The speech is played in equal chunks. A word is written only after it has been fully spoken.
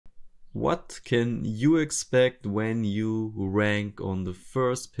What can you expect when you rank on the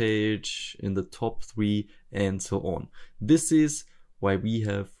first page, in the top 3, and so on? This is why we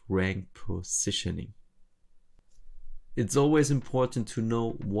have rank positioning. It's always important to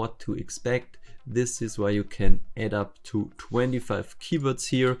know what to expect. This is why you can add up to 25 keywords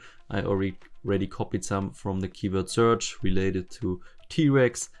here. I already copied some from the keyword search related to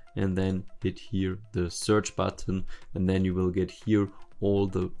T-Rex, and then hit here the search button, and then you will get here all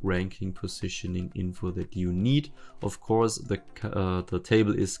the ranking positioning info that you need. Of course, the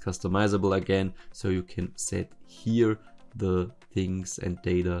table is customizable again, so you can set here the things and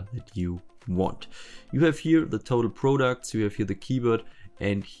data that you want. You have here the total products, you have here the keyword,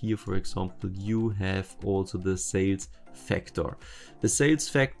 and here, for example, you have also the sales factor. The sales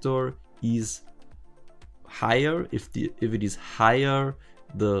factor is higher. If it is higher,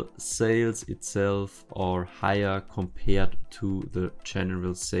 the sales itself are higher compared to the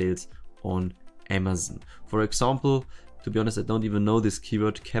general sales on Amazon. For example, to be honest, I don't even know this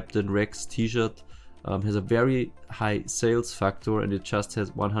keyword, Captain Rex t-shirt, has a very high sales factor, and it just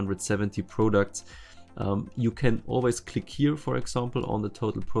has 170 products. You can always click here, for example, on the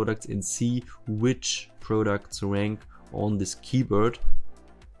total products and see which products rank on this keyword.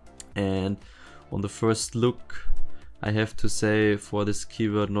 And on the first look, I have to say, for this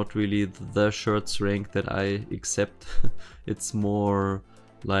keyword, not really the shirts rank that I accept. It's more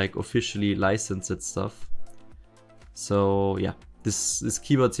like officially licensed stuff. So yeah, this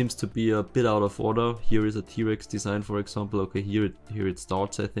keyword seems to be a bit out of order. Here is a T-Rex design, for example. Okay, here it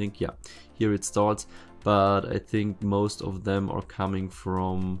starts, I think. Yeah, here it starts, but I think most of them are coming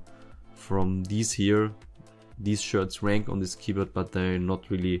from these here. These shirts rank on this keyword, but they're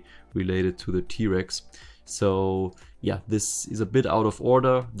not really related to the T-Rex. So yeah, this is a bit out of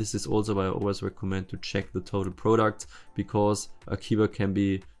order. This is also why I always recommend to check the total product, because a keyword can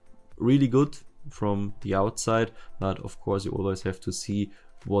be really good from the outside, but of course you always have to see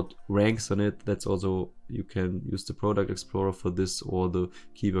what ranks on it. That's also, you can use the product explorer for this, or the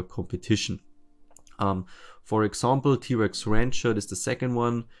keyword competition. For example, T-Rex Ranch shirt is the second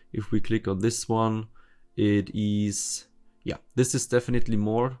one. If we click on this one, it is, yeah, this is definitely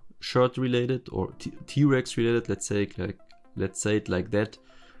more shirt related, or T-Rex related, let's say it like that.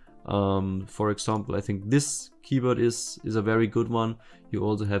 For example, I think this keyword is a very good one. You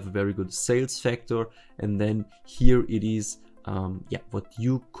also have a very good sales factor, and then here it is, yeah, what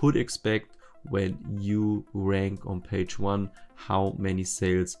you could expect when you rank on page 1, how many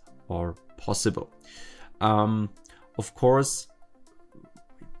sales are possible. Of course,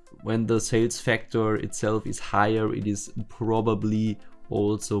 when the sales factor itself is higher, it is probably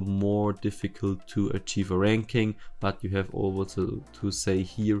also more difficult to achieve a ranking, but you have also to say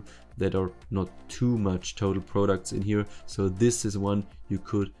here that are not too much total products in here. So this is one you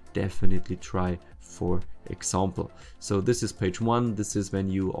could definitely try, for example. So this is page 1. This is when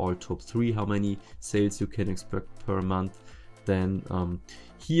you are top 3, how many sales you can expect per month. Then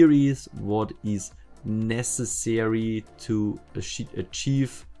here is what is necessary to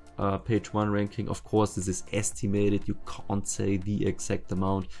achieve page 1 ranking. Of course, this is estimated. You can't say the exact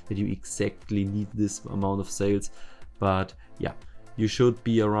amount that you exactly need this amount of sales, but yeah, you should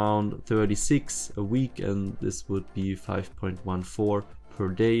be around 36 a week, and this would be 5.14 per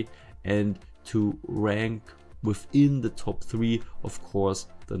day. And to rank within the top 3, of course,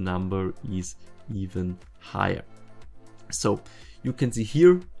 the number is even higher. So you can see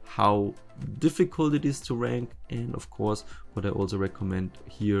here how difficult it is to rank, and of course what I also recommend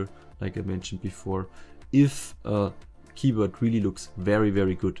here, like I mentioned before, if a keyword really looks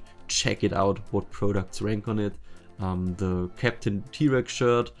very good, check it out, what products rank on it. The Captain T-Rex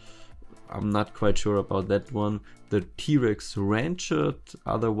shirt, I'm not quite sure about that one. The T-Rex Ranch shirt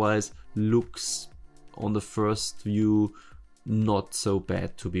otherwise looks on the first view not so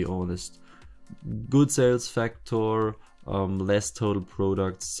bad, to be honest. Good sales factor, less total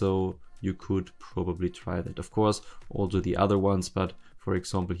products, so you could probably try that. Of course, also the other ones, but for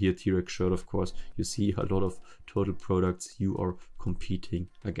example here, T-Rex shirt, of course, you see a lot of total products you are competing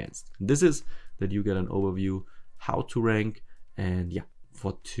against. This is that you get an overview how to rank, and yeah,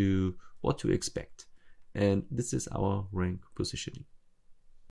 what to expect. And this is our rank positioning.